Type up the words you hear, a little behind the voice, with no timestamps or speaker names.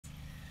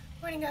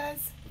Morning,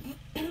 guys.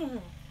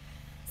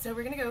 So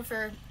we're gonna go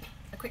for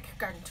a quick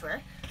garden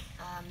tour.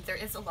 There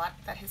is a lot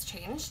that has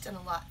changed and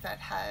a lot that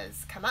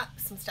has come up.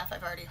 Some stuff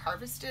I've already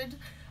harvested.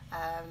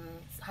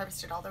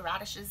 Harvested all the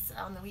radishes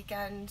on the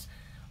weekend.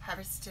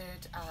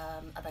 Harvested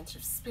a bunch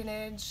of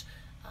spinach,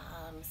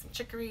 some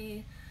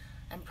chicory,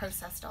 and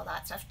processed all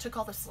that stuff. Took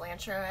all the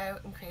cilantro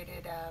out and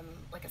created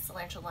like a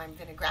cilantro lime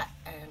vinaigrette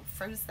and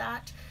froze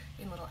that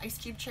in little ice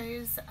cube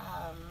trays.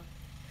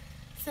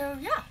 So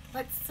yeah,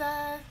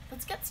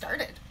 let's get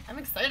started. I'm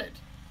excited.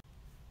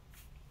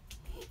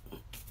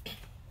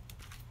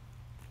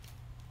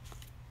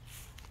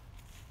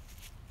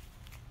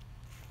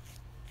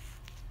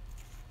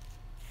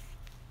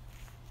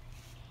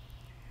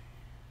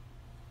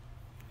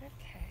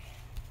 Okay.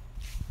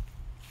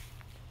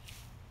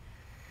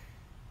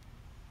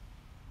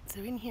 So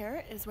in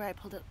here is where I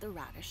pulled out the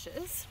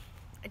radishes.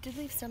 I did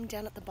leave some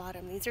down at the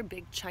bottom. These are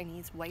big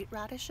Chinese white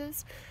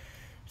radishes,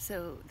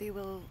 so they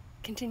will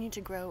continue to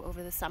grow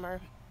over the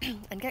summer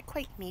and get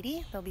quite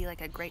meaty. They'll be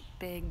like a great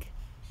big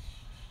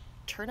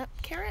turnip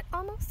carrot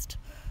almost.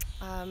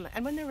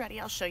 And when they're ready,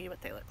 I'll show you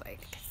what they look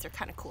like because they're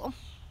kind of cool.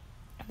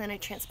 And then I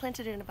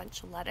transplanted in a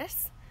bunch of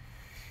lettuce.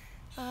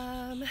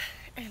 And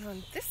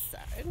on this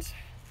side,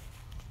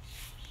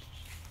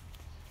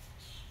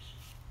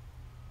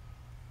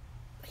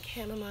 the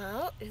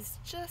chamomile is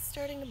just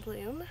starting to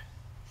bloom.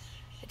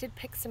 I did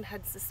pick some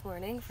heads this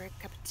morning for a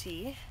cup of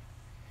tea.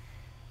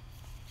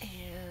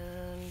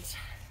 And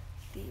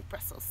the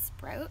Brussels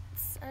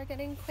sprouts are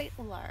getting quite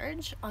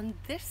large on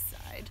this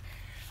side.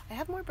 I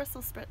have more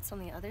Brussels sprouts on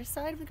the other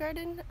side of the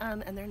garden,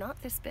 and they're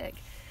not this big.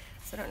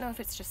 So I don't know if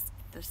it's just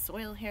the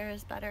soil here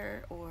is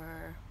better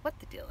or what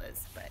the deal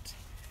is, but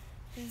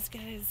these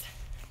guys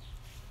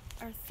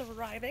are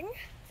thriving.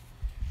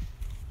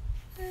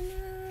 And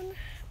then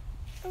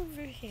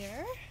over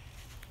here,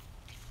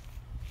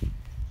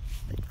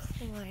 the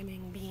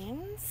climbing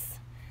beans.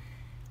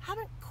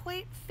 Haven't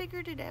quite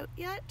figured it out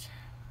yet,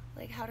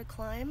 like how to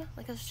climb.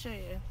 Like I'll show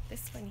you.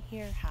 This one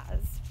here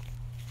has.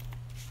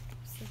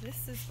 So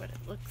this is what it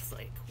looks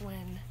like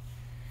when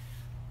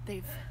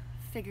they've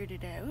figured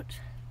it out.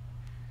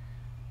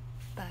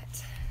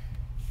 But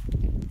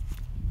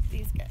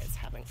these guys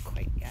haven't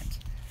quite yet.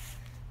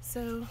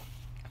 So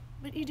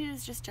what you do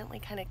is just gently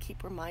kind of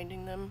keep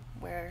reminding them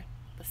where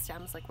the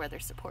stems, like where their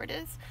support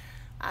is,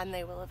 and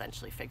they will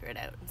eventually figure it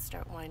out and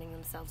start winding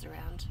themselves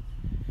around.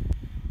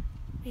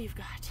 We've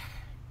got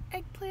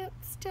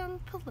eggplants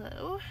down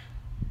below,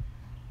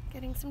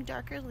 getting some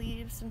darker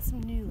leaves and some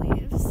new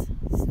leaves,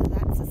 so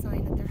that's a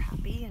sign that they're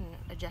happy and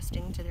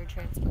adjusting to their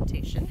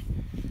transplantation.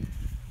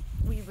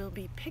 We will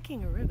be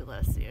picking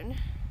arugula soon,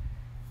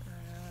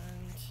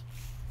 and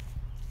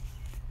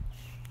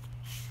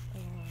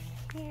along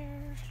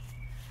here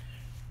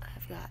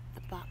I've got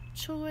the bok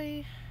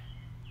choy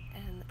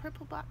and the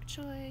purple bok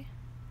choy.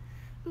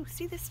 Ooh,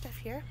 see this stuff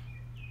here?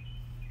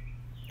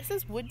 This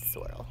is wood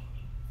sorrel.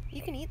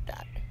 You can eat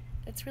that.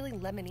 It's really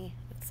lemony.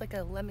 It's like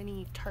a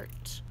lemony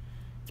tart.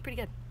 It's pretty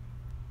good.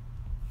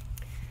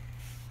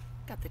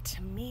 Got the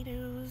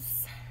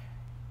tomatoes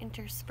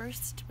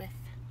interspersed with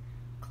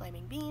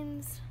climbing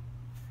beans.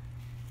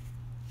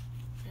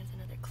 There's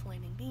another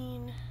climbing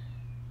bean.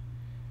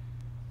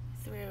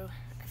 Threw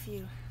a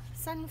few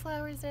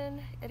sunflowers in.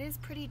 It is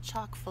pretty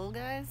chock full,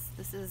 guys.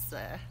 This is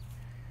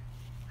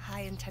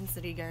high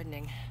intensity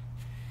gardening.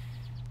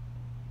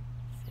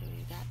 So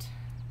we got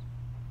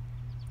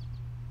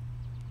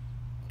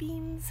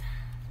beans.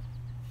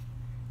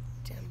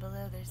 Down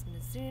below there's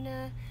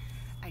Mizuna.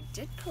 I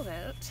did pull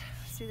out,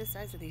 see the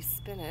size of these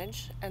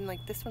spinach, and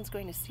like this one's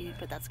going to seed,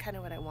 but that's kind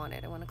of what I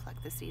wanted. I want to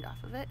collect the seed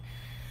off of it.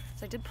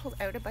 So I did pull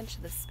out a bunch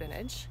of the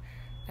spinach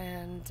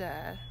and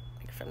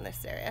like from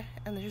this area,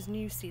 and there's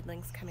new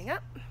seedlings coming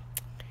up.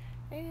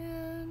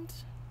 And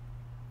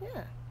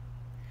yeah,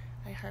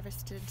 I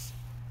harvested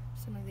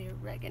some of the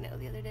oregano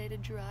the other day to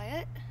dry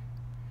it.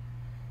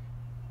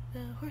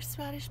 The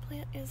horseradish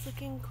plant is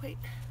looking quite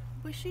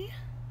bushy,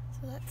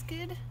 so that's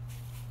good.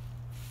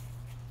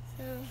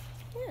 So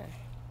yeah,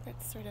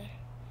 that's sort of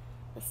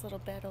this little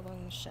bed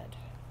along the shed.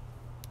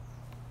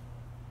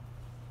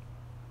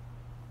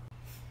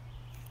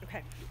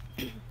 Okay,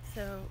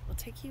 so we'll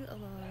take you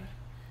along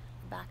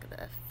the back of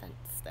the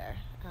fence there,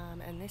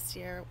 and this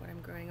year what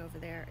I'm growing over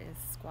there is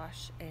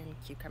squash and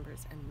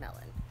cucumbers and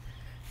melon.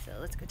 So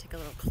let's go take a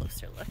little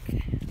closer look.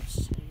 I'll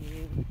show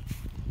you.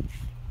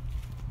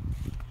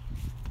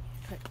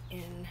 Put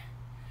in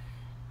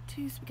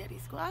 2 spaghetti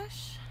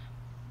squash.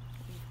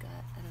 We've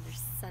got another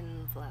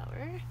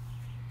sunflower.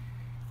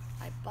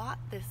 I bought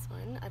this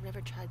one. I've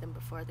never tried them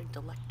before. They're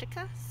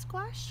Delectica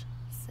squash.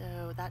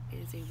 So that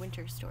is a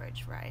winter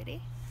storage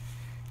variety.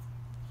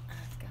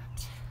 I've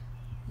got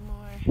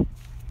more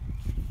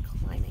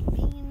climbing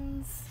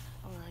beans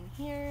along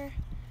here.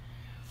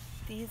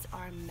 These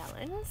are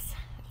melons.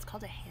 It's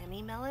called a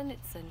hammy melon.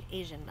 It's an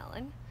Asian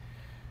melon.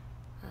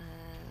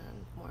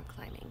 More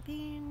climbing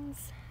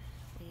beans.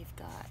 We've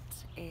got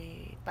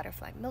a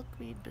butterfly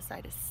milkweed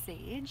beside a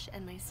sage,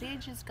 and my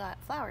sage has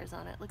got flowers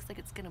on it. Looks like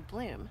it's gonna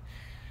bloom.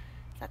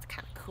 That's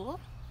kind of cool.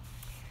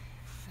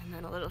 And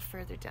then a little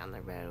further down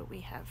the row, we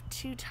have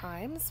 2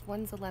 thymes.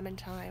 One's a lemon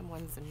thyme,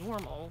 one's a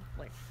normal,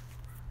 like,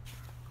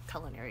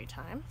 culinary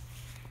thyme.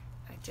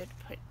 I did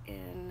put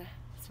in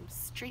some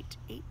straight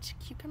 8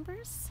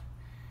 cucumbers.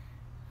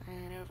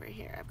 And over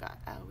here I've got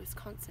a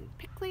Wisconsin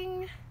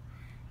pickling.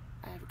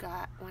 I've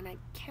got one I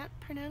can't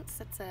pronounce,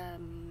 that's a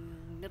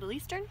Middle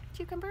Eastern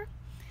cucumber.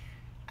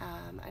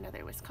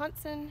 Another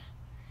Wisconsin.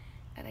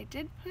 And I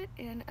did put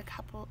in a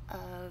couple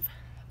of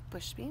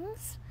bush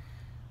beans.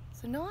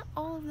 So not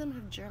all of them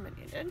have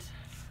germinated,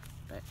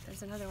 but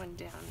there's another one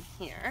down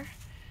here.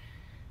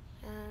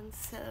 And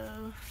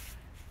so,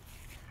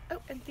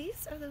 oh, and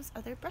these are those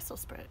other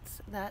Brussels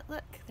sprouts that,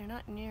 look, they're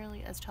not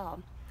nearly as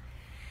tall.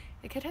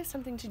 It could have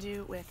something to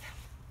do with,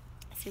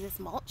 see this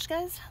mulch,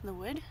 guys, the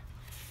wood?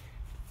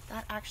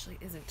 That actually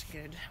isn't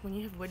good. When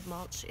you have wood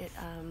mulch,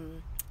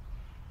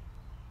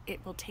 it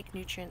will take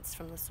nutrients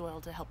from the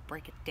soil to help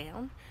break it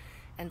down.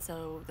 And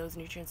so those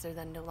nutrients are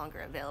then no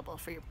longer available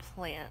for your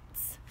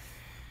plants.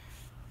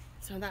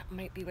 So that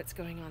might be what's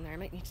going on there. I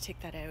might need to take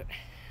that out.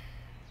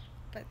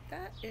 But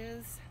that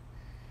is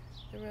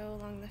the row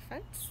along the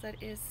fence. That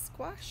is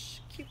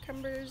squash,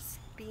 cucumbers,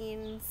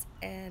 beans,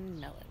 and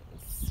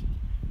melons.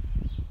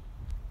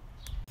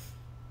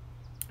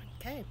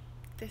 Okay,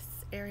 this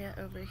area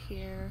over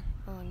here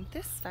along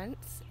this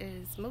fence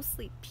is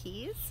mostly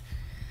peas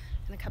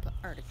and a couple of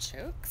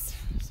artichokes.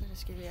 So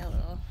just give you a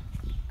little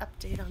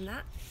update on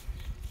that.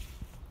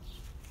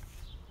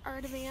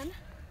 Artivan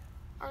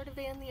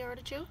the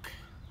artichoke.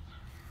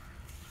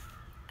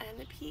 And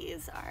the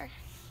peas are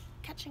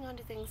catching on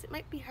to things. It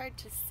might be hard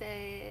to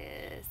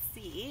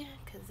see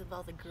because of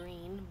all the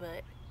green,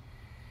 but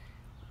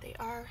they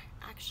are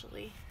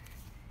actually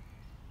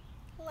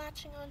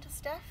latching onto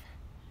stuff.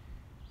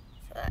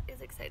 So that is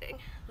exciting.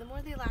 The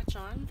more they latch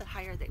on, the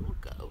higher they will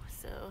go.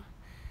 So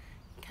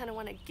you kind of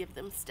want to give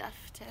them stuff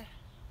to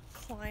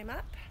climb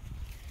up.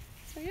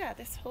 So yeah,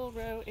 this whole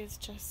row is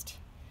just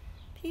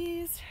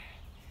peas.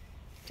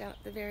 Down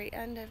at the very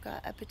end, I've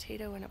got a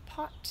potato in a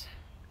pot.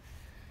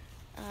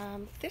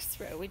 This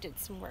row we did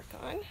some work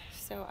on.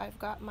 So I've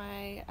got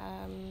my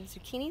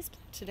zucchinis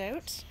planted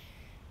out.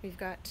 We've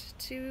got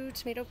 2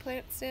 tomato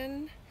plants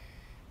in,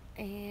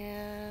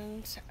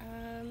 and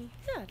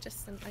yeah,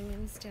 just some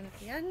onions down at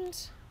the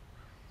end.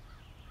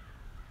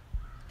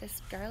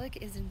 This garlic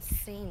is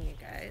insane, you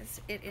guys.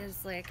 It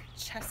is like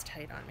chest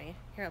height on me.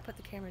 Here, I'll put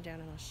the camera down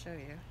and I'll show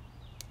you.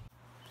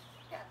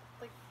 Yeah,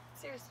 like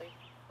seriously,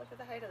 look at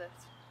the height of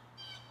this.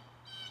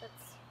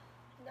 It's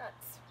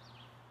nuts.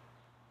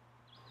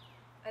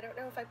 I don't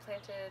know if I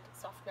planted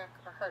soft neck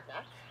or hard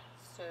neck,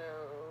 so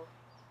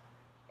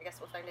I guess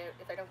we'll find out.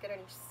 If I don't get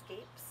any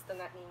scapes, then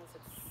that means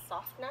it's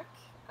soft neck,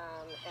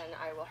 and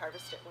I will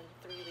harvest it when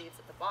 3 leaves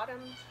at the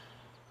bottom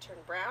turn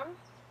brown.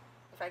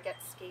 If I get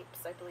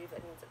scapes, I believe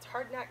that means it's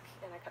hard neck,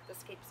 and I cut the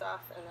scapes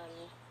off, and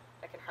then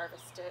I can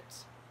harvest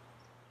it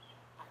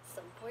at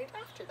some point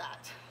after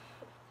that.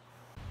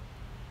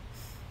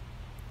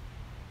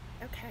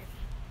 Okay,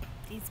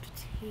 these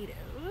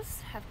potatoes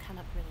have come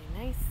up really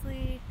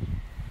nicely.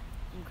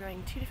 I'm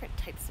growing 2 different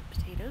types of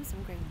potatoes.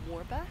 I'm growing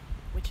Warba,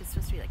 which is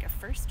supposed to be like a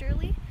first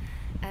early,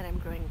 and I'm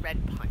growing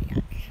Red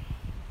Pontiac.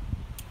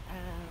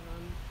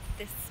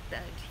 This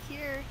bed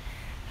here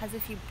has a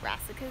few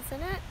brassicas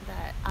in it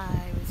that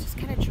I was just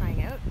kind of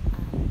trying out.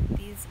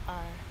 These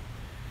are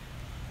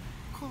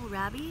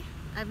kohlrabi.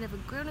 I've never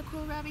grown a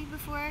kohlrabi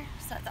before,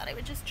 so I thought I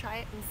would just try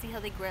it and see how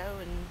they grow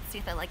and see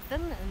if I like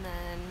them, and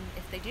then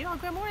if they do, I'll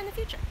grow more in the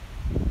future.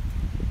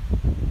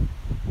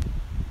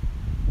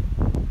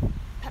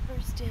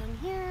 Peppers down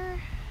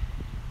here.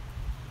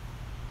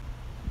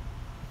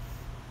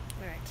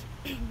 Alright,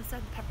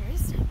 beside the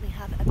peppers, we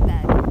have a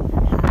bed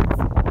that has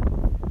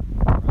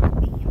broad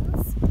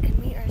beans,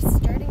 and we are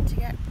starting to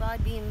get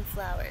broad bean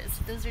flowers.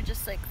 Those are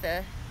just like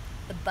the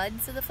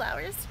buds of the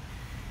flowers,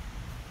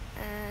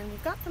 and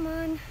we've got them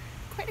on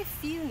quite a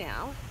few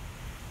now,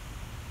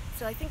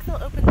 so I think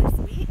they'll open this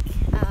week,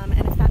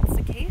 and if that's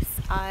the case,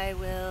 I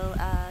will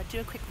do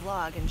a quick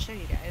vlog and show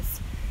you guys.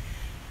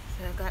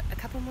 So I've got a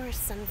couple more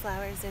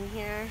sunflowers in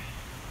here,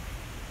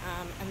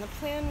 and the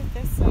plan with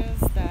this is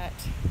that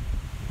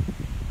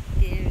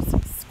there's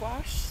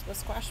squash. The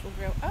squash will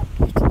grow up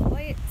to the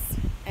lights,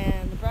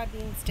 and the broad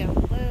beans down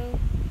below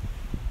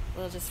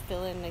will just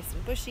fill in nice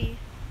and bushy.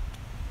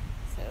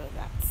 So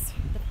that's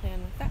the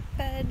plan with that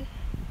bed.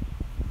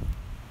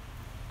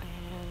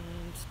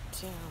 And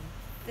down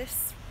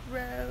this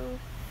row,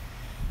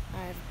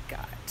 I've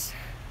got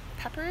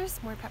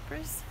peppers, more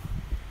peppers.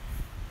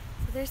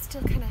 So they're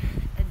still kind of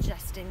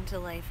adjusting to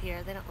life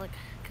here. They don't look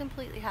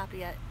completely happy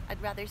yet.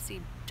 I'd rather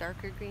see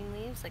darker green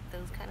leaves, like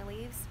those kind of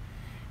leaves.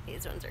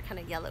 These ones are kind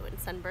of yellow and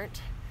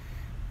sunburnt.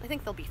 I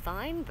think they'll be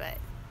fine, but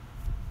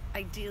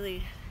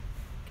ideally,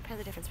 compare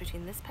the difference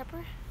between this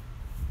pepper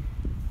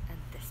and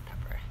this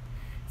pepper.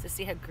 So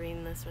see how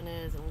green this one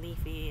is and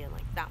leafy, and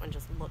like that one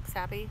just looks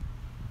happy.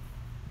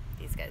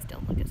 These guys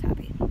don't look as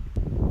happy.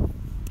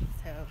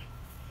 So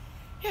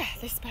yeah,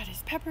 this bed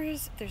is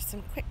peppers. There's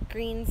some quick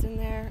greens in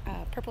there,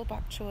 purple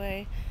bok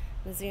choy,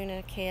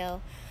 mizuna,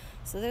 kale.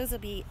 So those will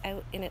be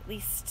out in at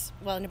least,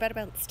 well, in about a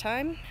month's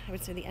time. I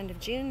would say the end of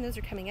June, those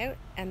are coming out.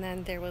 And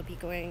then there will be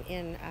going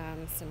in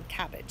some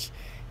cabbage,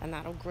 and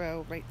that'll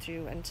grow right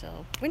through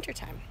until winter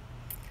time.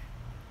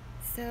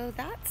 So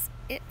that's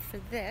it for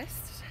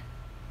this.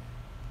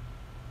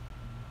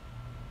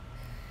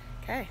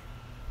 Okay,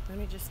 let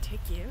me just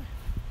take you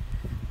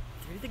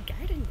through the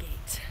garden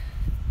gate.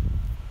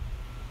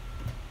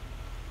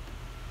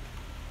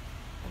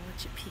 I'll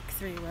let you peek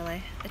through while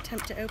I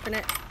attempt to open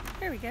it.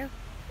 There we go.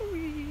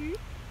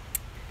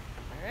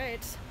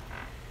 Alright,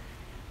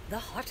 the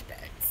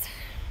hotbeds.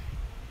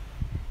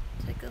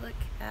 Take a look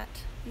at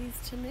these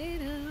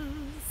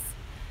tomatoes.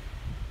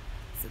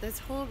 So this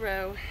whole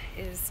row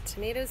is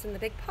tomatoes in the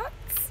big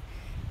pots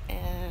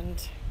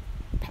and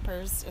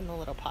peppers in the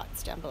little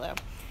pots down below.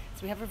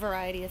 So we have a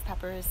variety of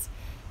peppers.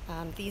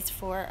 These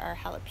 4 are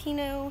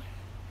jalapeno.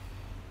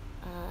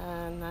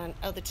 And then,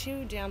 oh, the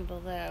 2 down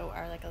below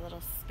are like a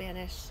little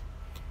Spanish.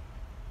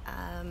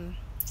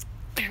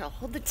 I'll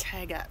hold the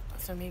tag up.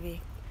 So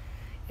maybe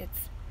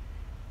it's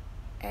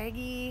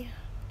Agui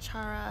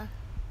Chara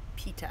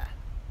Pita.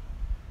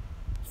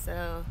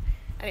 So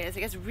anyways, I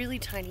guess really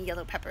tiny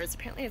yellow peppers.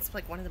 Apparently it's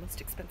like one of the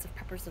most expensive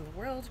peppers in the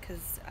world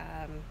because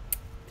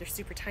they're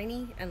super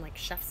tiny and like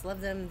chefs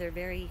love them. They're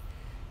very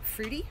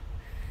fruity.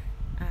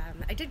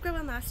 I did grow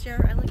one last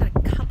year. I only got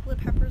a couple of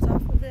peppers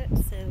off of it,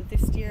 so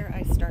this year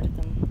I started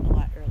them a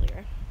lot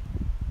earlier.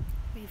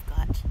 We've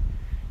got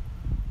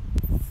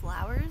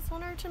flowers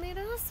on our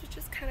tomatoes, which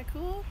is kind of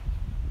cool.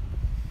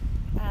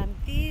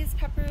 These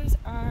peppers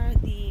are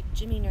the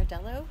Jimmy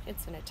Nardello.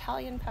 It's an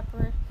Italian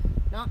pepper,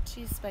 not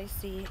too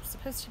spicy,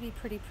 supposed to be a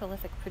pretty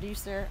prolific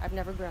producer. I've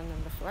never grown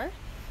them before.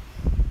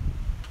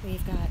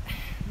 We've got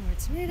more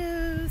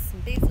tomatoes,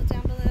 some basil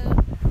down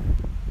below,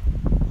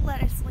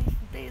 lettuce leaf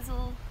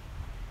basil.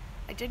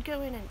 I did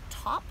go in and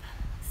top,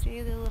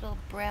 see the little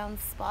brown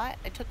spot?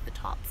 I took the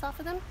tops off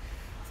of them,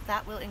 so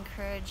that will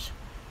encourage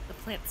the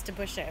plants to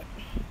bush out.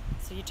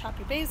 So you top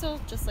your basil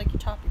just like you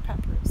top your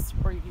peppers,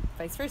 or you,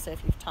 vice versa.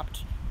 If you've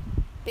topped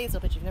basil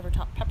but you've never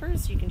topped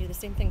peppers, you can do the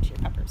same thing to your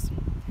peppers.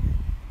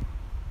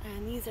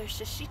 And these are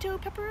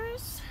shishito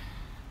peppers.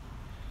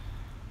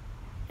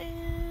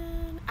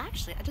 And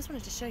actually, I just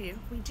wanted to show you,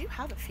 we do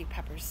have a few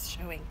peppers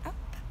showing up.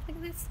 Look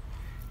at this.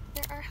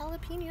 There are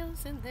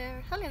jalapenos in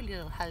there. Hello,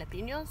 little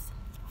jalapenos.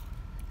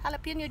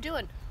 Jalapeno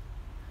doing?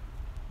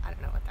 I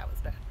don't know what that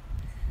was about.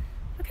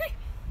 Okay,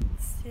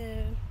 so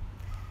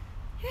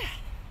yeah,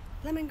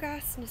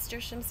 lemongrass and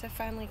nasturtiums have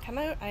finally come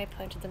out. I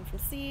planted them from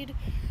seed.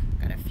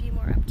 Got a few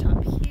more up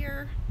top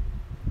here.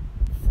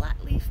 Flat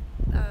leaf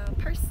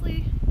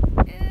parsley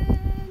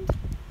and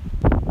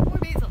more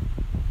basil.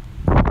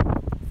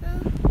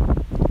 So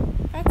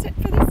that's it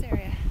for this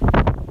area.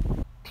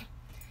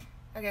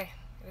 Okay,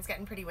 it was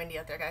getting pretty windy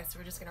out there, guys, so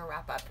we're just gonna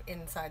wrap up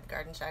inside the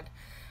garden shed.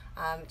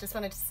 Just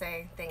wanted to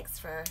say thanks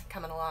for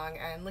coming along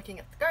and looking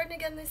at the garden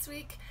again this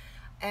week,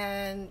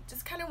 and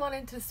just kind of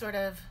wanted to sort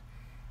of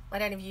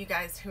let any of you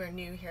guys who are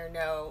new here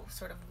know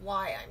sort of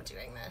why I'm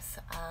doing this.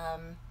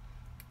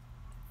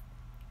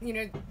 You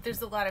know,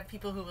 there's a lot of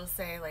people who will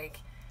say, like,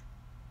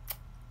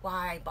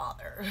 why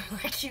bother?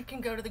 Like, you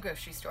can go to the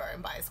grocery store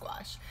and buy a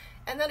squash.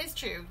 And that is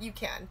true, you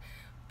can.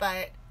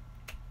 But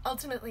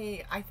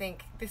ultimately, I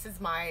think this is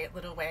my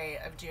little way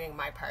of doing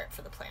my part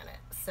for the planet.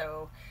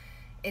 So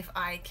if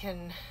I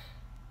can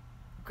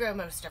grow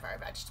most of our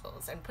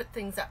vegetables and put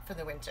things up for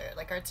the winter,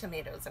 like our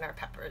tomatoes and our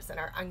peppers and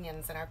our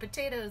onions and our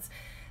potatoes,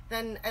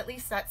 then at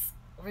least that's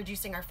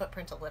reducing our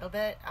footprint a little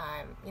bit.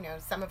 You know,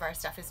 some of our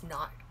stuff is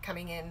not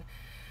coming in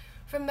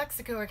from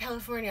Mexico or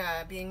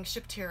California, being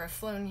shipped here or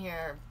flown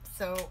here.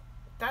 So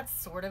that's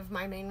sort of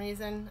my main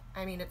reason.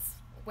 I mean, it's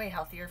way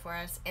healthier for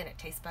us and it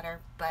tastes better,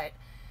 but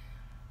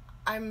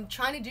I'm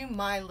trying to do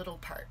my little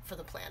part for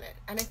the planet.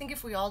 And I think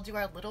if we all do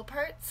our little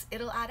parts,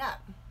 it'll add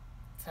up.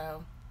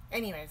 So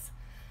anyways,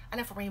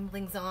 enough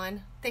ramblings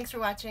on. Thanks for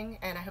watching,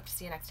 and I hope to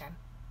see you next time.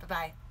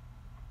 Bye-bye.